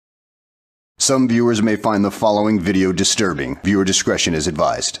Some viewers may find the following video disturbing. Viewer discretion is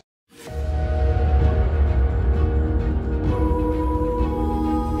advised.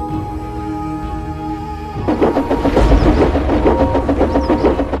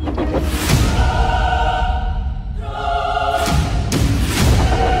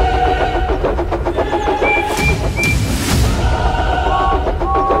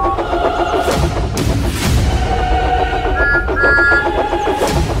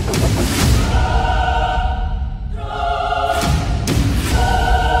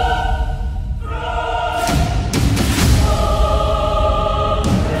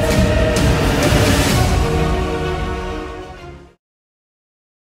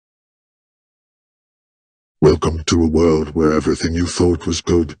 Welcome to a world where everything you thought was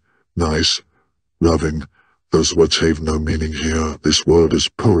good, nice, loving, those words have no meaning here. This world is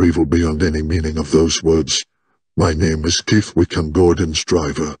pure evil beyond any meaning of those words. My name is Keith Wickham, Gordon's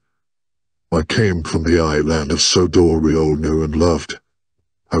driver. I came from the island of Sodor we all knew and loved.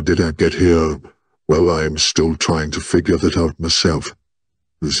 How did I get here? Well, I am still trying to figure that out myself.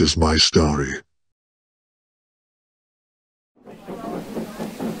 This is my story.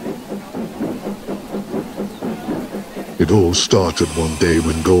 It all started one day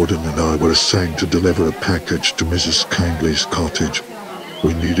when Gordon and I were assigned to deliver a package to Mrs. Kindley's cottage.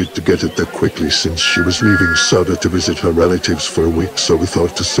 We needed to get it there quickly since she was leaving Sodor to visit her relatives for a week, so we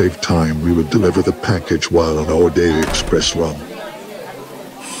thought to save time we would deliver the package while on our daily express run.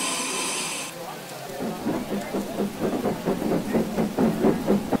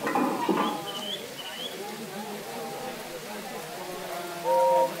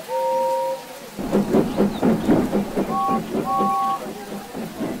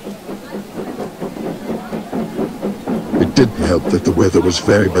 It didn't help that the weather was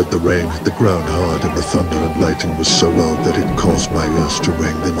very bad. The rain hit the ground hard and the thunder and lightning was so loud that it caused my ears to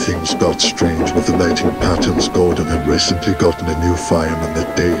ring. Then things got strange with the lighting patterns. Gordon had recently gotten a new fireman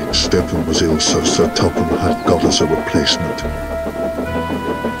that day. Stephen was ill, so Sir Topham Hatt got us a replacement.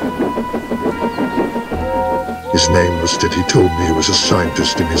 His name was Ted. He told me he was a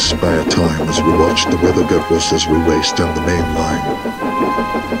scientist in his spare time as we watched the weather get worse as we raced down the main line.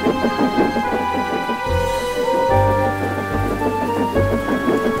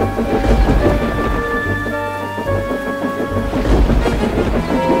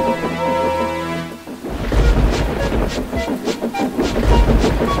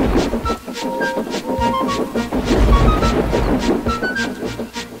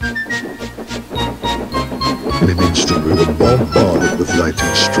 In an instant we were bombarded with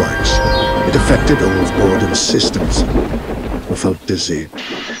lightning strikes. It affected all of Gordon's systems. I felt dizzy,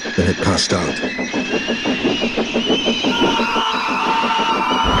 then it passed out.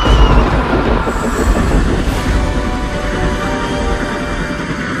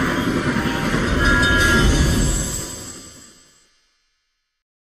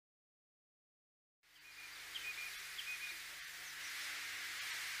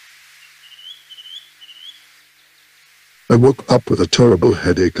 I woke up with a terrible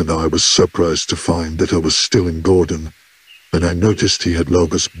headache and I was surprised to find that I was still in Gordon, and I noticed he had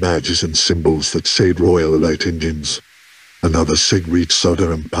logos, badges and symbols that said Royal Light Engines. Another sig read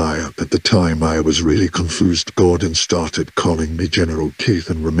Sodor Empire. At the time I was really confused. Gordon started calling me General Keith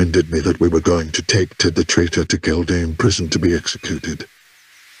and reminded me that we were going to take Ted the traitor to Kildane prison to be executed.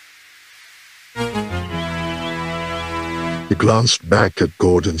 He glanced back at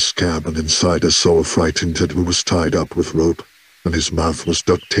Gordon's cab, and inside I saw a frightened Ted who was tied up with rope, and his mouth was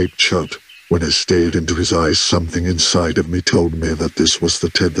duct-taped shut. When I stared into his eyes, something inside of me told me that this was the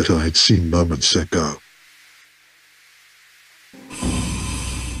Ted that I had seen moments ago.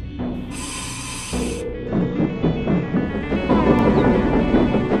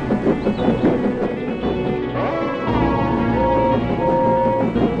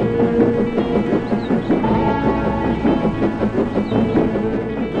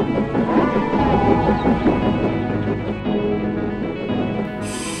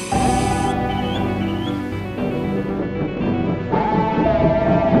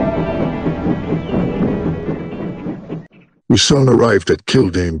 We soon arrived at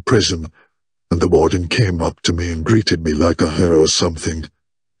Kildane prison, and the warden came up to me and greeted me like a hero or something.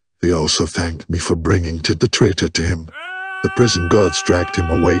 He also thanked me for bringing Ted the traitor to him. The prison guards dragged him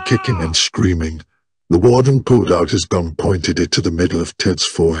away, kicking and screaming. The warden pulled out his gun, pointed it to the middle of Ted's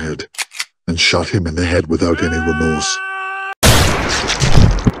forehead, and shot him in the head without any remorse.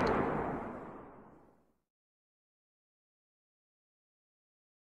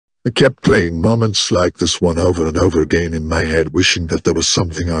 I kept playing moments like this one over and over again in my head, wishing that there was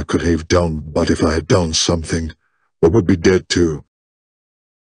something I could have done, but if I had done something, I would be dead too.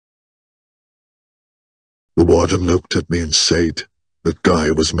 The warden looked at me and said, "That guy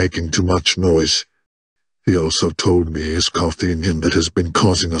was making too much noise." He also told me he's caught the engine that has been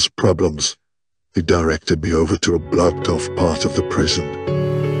causing us problems. He directed me over to a blocked-off part of the prison,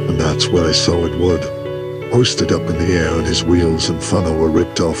 and that's where I saw it would. Hoisted up in the air, and his wheels and funnel were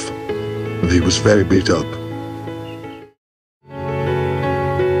ripped off, and he was very beat up.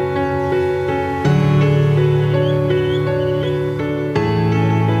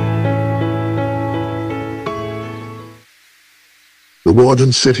 The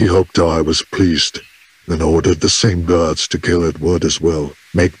warden said he hoped I was pleased, and ordered the same guards to kill Edward as well.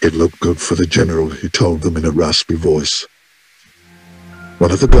 "Make it look good for the general," he told them in a raspy voice.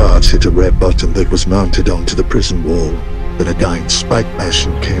 One of the guards hit a red button that was mounted onto the prison wall. Then a giant spike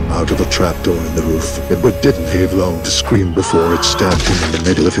machine came out of a trapdoor in the roof. Edward didn't have long to scream before it stabbed him in the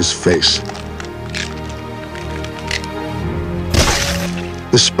middle of his face.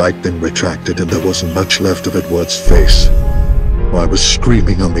 The spike then retracted, and there wasn't much left of Edward's face. I was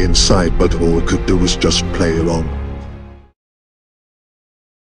screaming on the inside, but all I could do was just play along.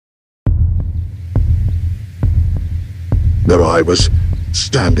 There I was,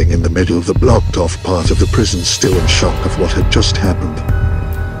 standing in the middle of the blocked-off part of the prison, still in shock of what had just happened.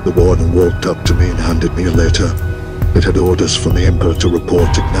 The warden walked up to me and handed me a letter. It had orders from the Emperor to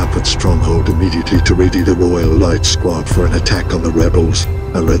report to Knapford Stronghold immediately to ready the Royal Light Squad for an attack on the rebels.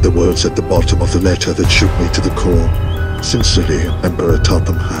 I read the words at the bottom of the letter that shook me to the core. Sincerely, Emperor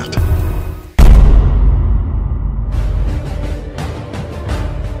Topham Hatt.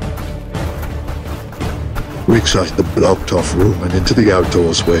 We exited the blocked-off room and into the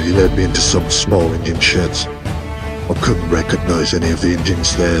outdoors, where he led me into some small engine sheds. I couldn't recognize any of the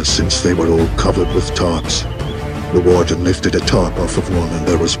engines there, since they were all covered with tarps. The warden lifted a tarp off of one, and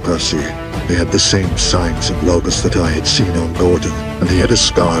there was Percy. He had the same signs and logos that I had seen on Gordon, and he had a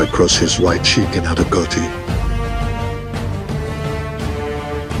scar across his right cheek and had a goatee.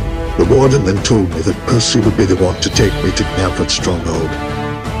 The warden then told me that Percy would be the one to take me to Knapford Stronghold.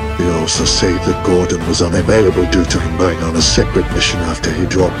 He also said that Gordon was unavailable due to him going on a separate mission after he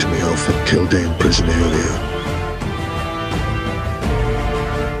dropped me off at Kildane prison earlier.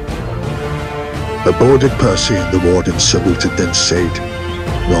 I boarded Percy, and the warden saluted, then said,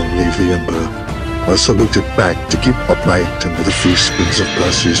 "Long live the Emperor." I saluted back to keep up my act, and with a few spins of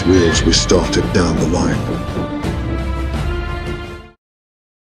Percy's wheels we started down the line.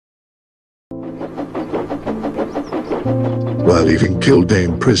 While leaving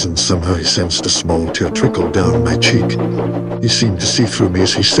Kildane prison, somehow he sensed a small tear trickle down my cheek. He seemed to see through me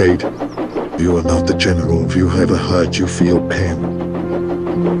as he said, "You are not the general. If you ever hurt, you feel pain."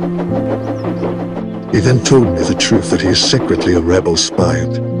 He then told me the truth, that he is secretly a rebel spy.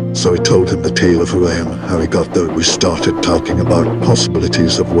 So I told him the tale of who I am, how he got there. We started talking about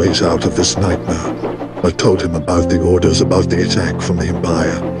possibilities of ways out of this nightmare. I told him about the orders about the attack from the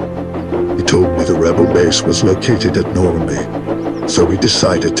Empire. He told me the rebel base was located at Normandy, so we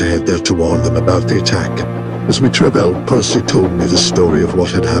decided to head there to warn them about the attack. As we traveled, Percy told me the story of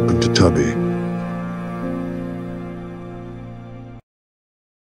what had happened to Tubby.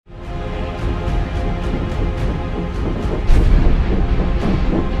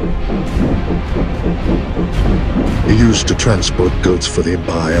 He used to transport goods for the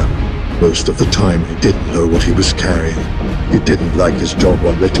Empire. Most of the time, he didn't know what he was carrying. He didn't like his job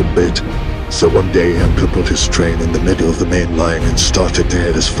one little bit. So one day, Emperor put his train in the middle of the main line and started to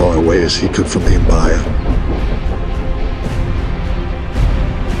head as far away as he could from the Empire.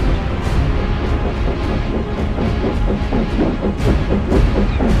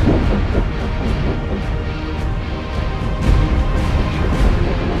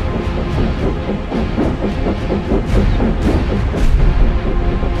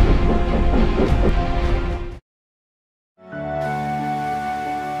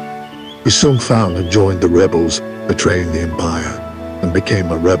 He soon found and joined the rebels, betraying the Empire, and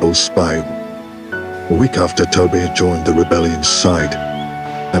became a rebel spy. A week after Toby had joined the rebellion's side,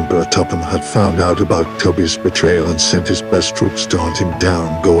 Emperor Topham had found out about Toby's betrayal and sent his best troops to hunt him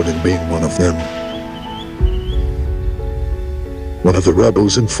down, Gordon being one of them. One of the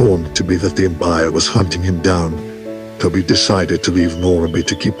rebels informed Toby that the Empire was hunting him down. Toby decided to leave Normandy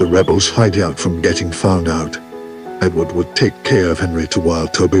to keep the rebels' hideout from getting found out. Edward would take care of Henrietta while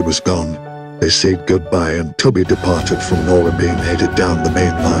Toby was gone. They said goodbye, and Toby departed from Normandy and headed down the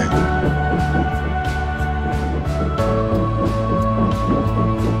main line.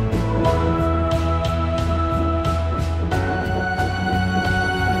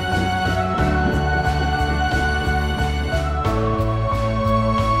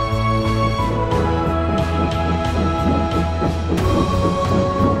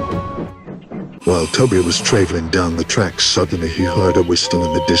 While Toby was traveling down the tracks, suddenly he heard a whistle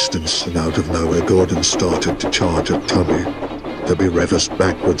in the distance, and out of nowhere Gordon started to charge at Toby. Toby reversed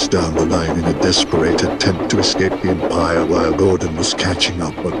backwards down the line in a desperate attempt to escape the Empire while Gordon was catching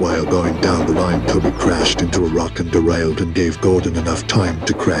up, but while going down the line Toby crashed into a rock and derailed and gave Gordon enough time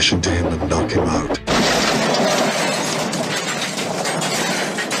to crash into him and knock him out.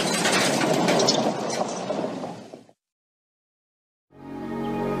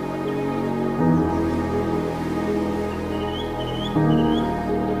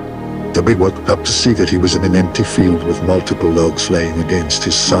 Toby woke up to see that he was in an empty field with multiple logs laying against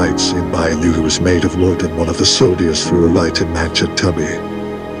his sides. Empire knew he was made of wood, and one of the soldiers threw a lighted match at Toby.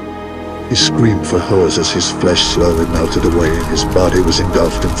 He screamed for hers as his flesh slowly melted away and his body was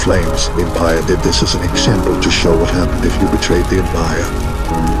engulfed in flames. The Empire did this as an example to show what happened if you betrayed the Empire.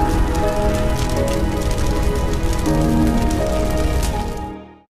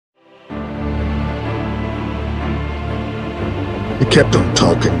 He kept on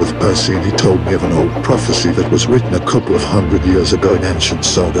talking with Percy, and he told me of an old prophecy that was written a couple of 100 years ago in ancient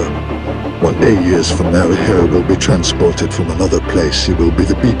Sodor. One day, years from now, a hero will be transported from another place. He will be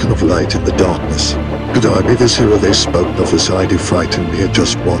the beacon of light in the darkness. Could I be this hero they spoke of? As I frightened me, I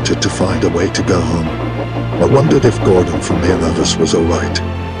just wanted to find a way to go home. I wondered if Gordon from near others was alright.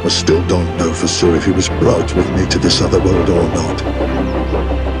 I still don't know for sure if he was brought with me to this other world or not.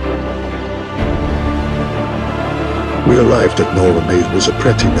 We arrived at Norway. It was a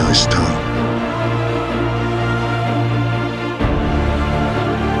pretty nice town.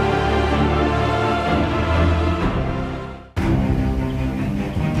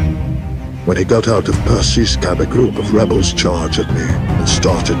 When he got out of Percy's cab, a group of rebels charged at me and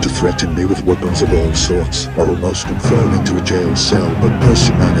started to threaten me with weapons of all sorts. I almost got thrown into a jail cell, but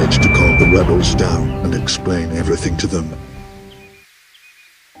Percy managed to calm the rebels down and explain everything to them.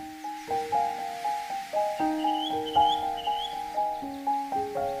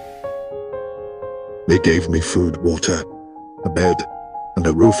 They gave me food, water, a bed, and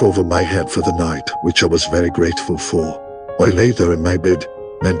a roof over my head for the night, which I was very grateful for. I lay there in my bed,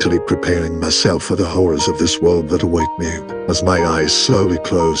 mentally preparing myself for the horrors of this world that await me. As my eyes slowly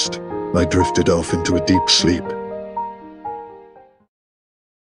closed, I drifted off into a deep sleep.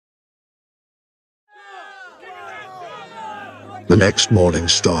 The next morning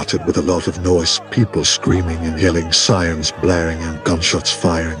started with a lot of noise, people screaming and yelling, sirens blaring and gunshots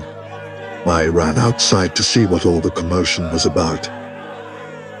firing. I ran outside to see what all the commotion was about.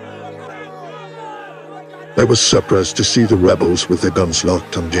 I was surprised to see the rebels with their guns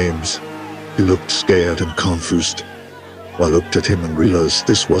locked on James. He looked scared and confused. I looked at him and realized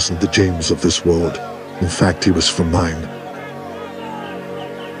this wasn't the James of this world. In fact, he was from mine.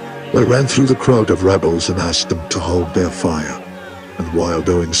 I ran through the crowd of rebels and asked them to hold their fire. And while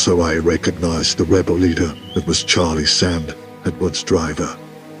doing so, I recognized the rebel leader. It was Whitesand, Edward's driver.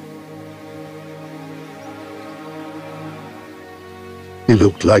 He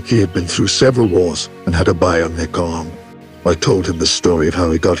looked like he had been through several wars and had a bionic arm. I told him the story of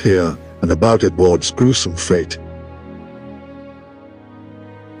how he got here and about Edward's gruesome fate.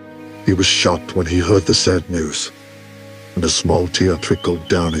 He was shocked when he heard the sad news, and a small tear trickled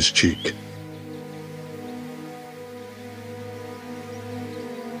down his cheek.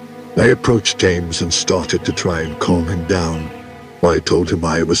 I approached James and started to try and calm him down. I told him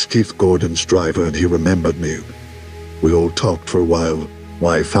I was Keith Gordon's driver and he remembered me. We all talked for a while.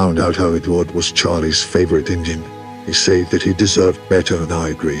 I found out how Edward was Charlie's favorite engine. He said that he deserved better and I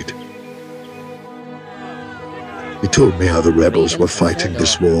agreed. He told me how the rebels were fighting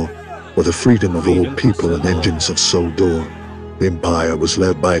this war for the freedom of all people and engines of Sodor. The Empire was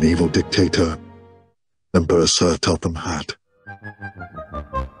led by an evil dictator, Emperor Topham Hatt.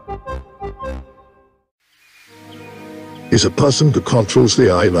 He's a person who controls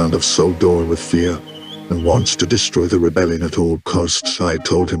the island of Sodor with fear and wants to destroy the rebellion at all costs. I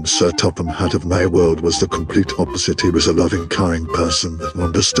told him Topham Hatt of my world was the complete opposite. He was a loving, caring person that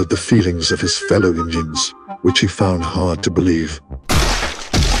understood the feelings of his fellow engines, which he found hard to believe.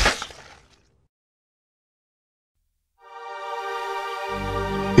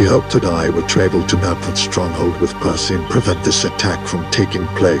 He hoped that I would travel to Napford's stronghold with Percy and prevent this attack from taking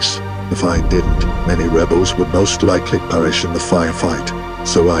place. If I didn't, many rebels would most likely perish in the firefight,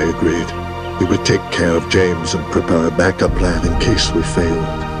 so I agreed. He would take care of James and prepare a backup plan in case we failed.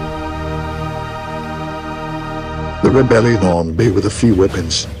 The rebellion armed me with a few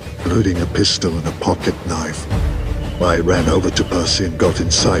weapons, including a pistol and a pocket knife. I ran over to Percy and got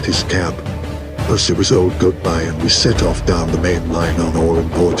inside his cab. Percy was all goodbye and we set off down the main line on our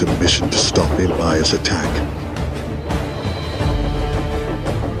important mission to stop the Empire's attack.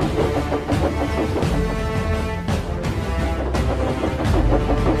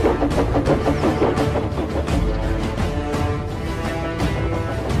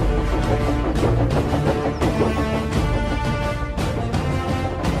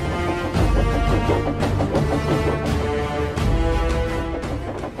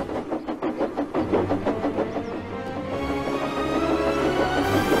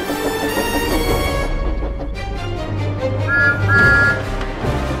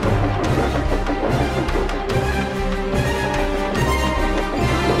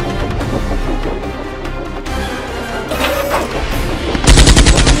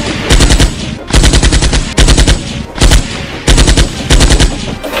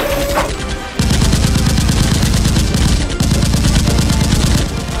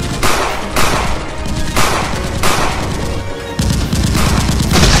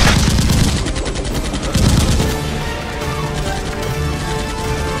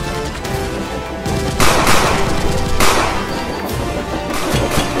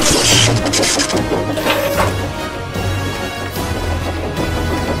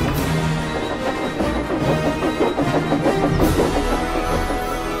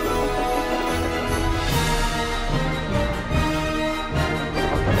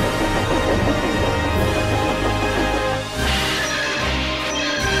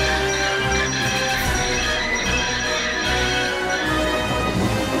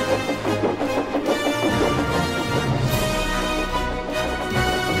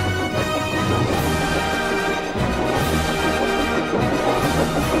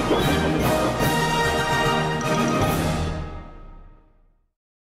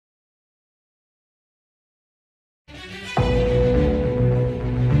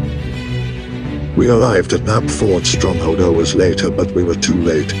 We arrived at Knapford's stronghold hours later, but we were too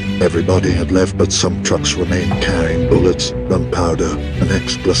late. Everybody had left, but some trucks remained carrying bullets, gunpowder, and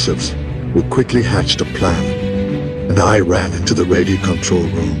explosives. We quickly hatched a plan, and I ran into the radio control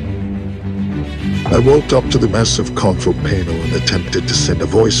room. I walked up to the massive control panel and attempted to send a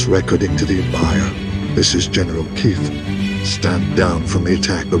voice recording to the Empire. "This is General Keith. Stand down from the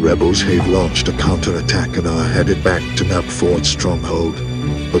attack. The rebels have launched a counterattack and are headed back to Knapford's stronghold."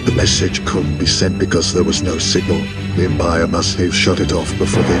 But the message couldn't be sent because there was no signal. The Empire must have shut it off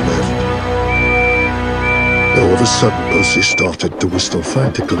before they left. All of a sudden, Percy started to whistle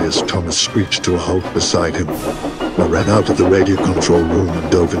frantically as Thomas screeched to a halt beside him. I ran out of the radio control room and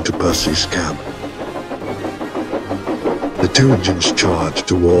dove into Percy's cab. The two engines charged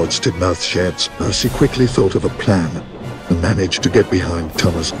towards Tidmouth Sheds. Percy quickly thought of a plan and managed to get behind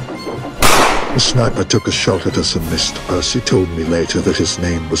Thomas. The sniper took a shot at us and missed. Percy told me later that his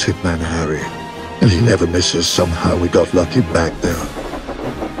name was Hitman Harry, and he never misses. Somehow we got lucky back there.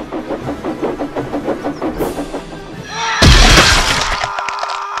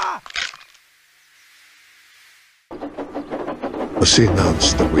 Percy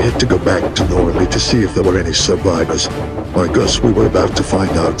announced that we had to go back to Normandy to see if there were any survivors. I guess we were about to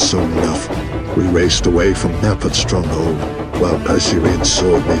find out soon enough. We raced away from Knapford's stronghold, while Percy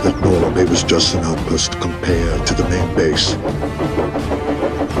reassured me that Normandy was just an outpost compared to the main base.